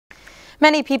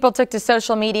Many people took to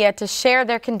social media to share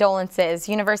their condolences.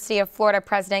 University of Florida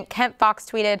President Kent Fox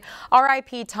tweeted,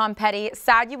 "R.I.P. Tom Petty,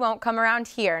 sad you won't come around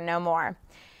here no more."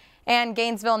 And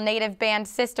Gainesville native band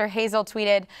Sister Hazel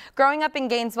tweeted, "Growing up in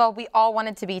Gainesville, we all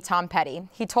wanted to be Tom Petty.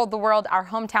 He told the world our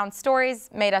hometown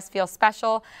stories, made us feel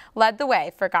special, led the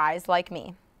way for guys like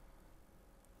me."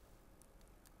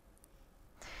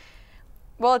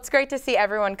 Well, it's great to see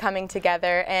everyone coming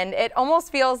together, and it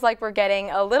almost feels like we're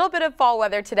getting a little bit of fall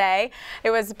weather today.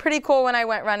 It was pretty cool when I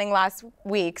went running last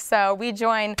week, so we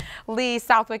join Lee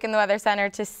Southwick in the Weather Center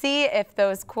to see if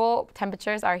those cool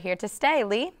temperatures are here to stay.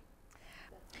 Lee?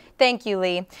 Thank you,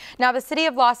 Lee. Now, the city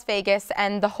of Las Vegas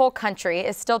and the whole country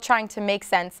is still trying to make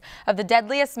sense of the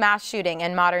deadliest mass shooting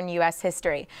in modern U.S.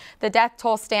 history. The death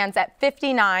toll stands at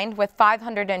 59, with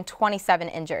 527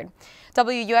 injured.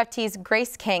 WUFT's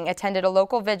Grace King attended a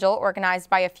local vigil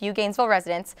organized by a few Gainesville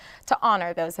residents to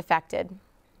honor those affected.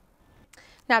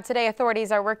 Now, today,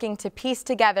 authorities are working to piece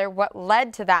together what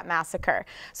led to that massacre.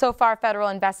 So far, federal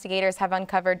investigators have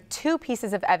uncovered 2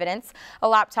 pieces of evidence, a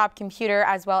laptop computer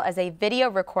as well as a video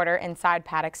recorder inside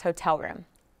Paddock's hotel room.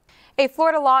 A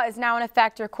Florida law is now in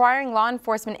effect requiring law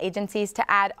enforcement agencies to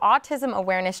add autism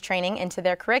awareness training into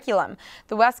their curriculum.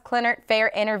 The West Clinton Fair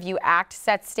Interview Act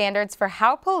sets standards for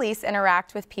how police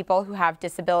interact with people who have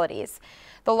disabilities.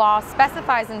 The law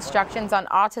specifies instructions on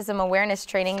autism awareness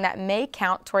training that may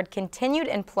count toward continued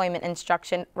employment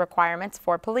instruction requirements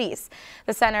for police.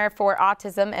 The Center for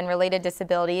Autism and Related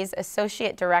Disabilities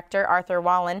Associate Director Arthur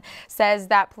Wallen says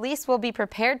that police will be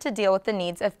prepared to deal with the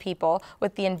needs of people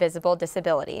with the invisible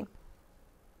disability.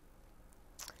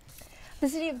 The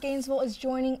city of Gainesville is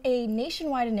joining a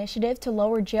nationwide initiative to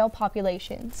lower jail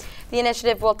populations. The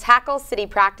initiative will tackle city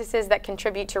practices that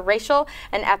contribute to racial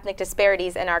and ethnic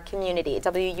disparities in our community.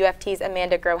 WUFT's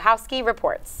Amanda Grohowski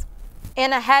reports.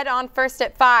 And ahead on First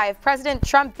at 5, President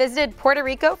Trump visited Puerto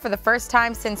Rico for the first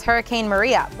time since Hurricane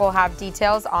Maria. We'll have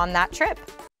details on that trip.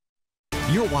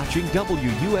 You're watching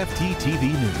WUFT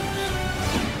TV News.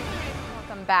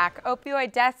 Back.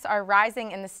 Opioid deaths are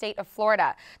rising in the state of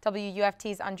Florida.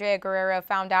 WUFT's Andrea Guerrero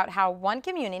found out how one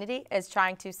community is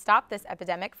trying to stop this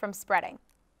epidemic from spreading.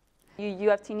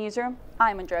 WUFT Newsroom,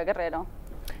 I'm Andrea Guerrero.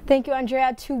 Thank you,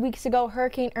 Andrea. 2 weeks ago,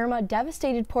 Hurricane Irma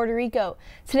devastated Puerto Rico.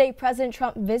 Today, President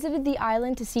Trump visited the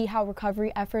island to see how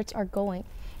recovery efforts are going.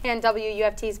 And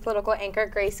WUFT's political anchor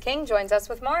Grace King joins us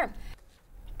with more.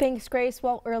 Thanks, Grace.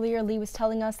 Well, earlier Lee was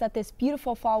telling us that this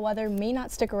beautiful fall weather may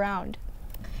not stick around.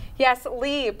 Yes,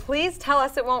 Lee, please tell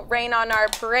us it won't rain on our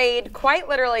parade quite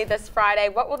literally this Friday.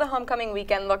 What will the homecoming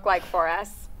weekend look like for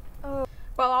us? Oh.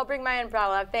 Well, I'll bring my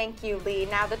umbrella. Thank you, Lee.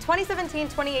 Now, the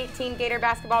 2017-2018 Gator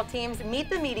basketball teams meet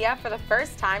the media for the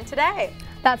first time today.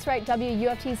 That's right.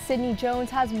 WUFT's Sydney Jones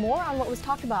has more on what was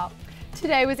talked about.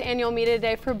 Today was annual media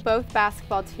day for both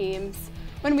basketball teams.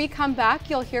 When we come back,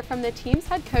 you'll hear from the team's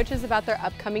head coaches about their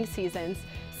upcoming seasons.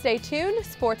 Stay tuned.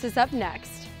 Sports is up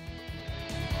next.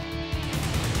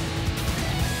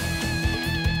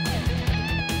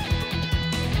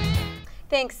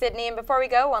 Thanks, Sydney. And before we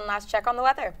go, one last check on the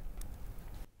weather.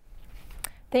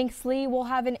 Thanks, Lee. We'll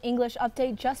have an English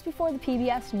update just before the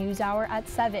PBS NewsHour at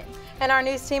 7. And our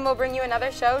news team will bring you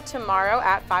another show tomorrow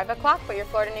at 5 o'clock. But your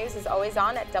Florida news is always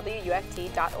on at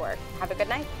WUFT.org. Have a good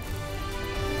night.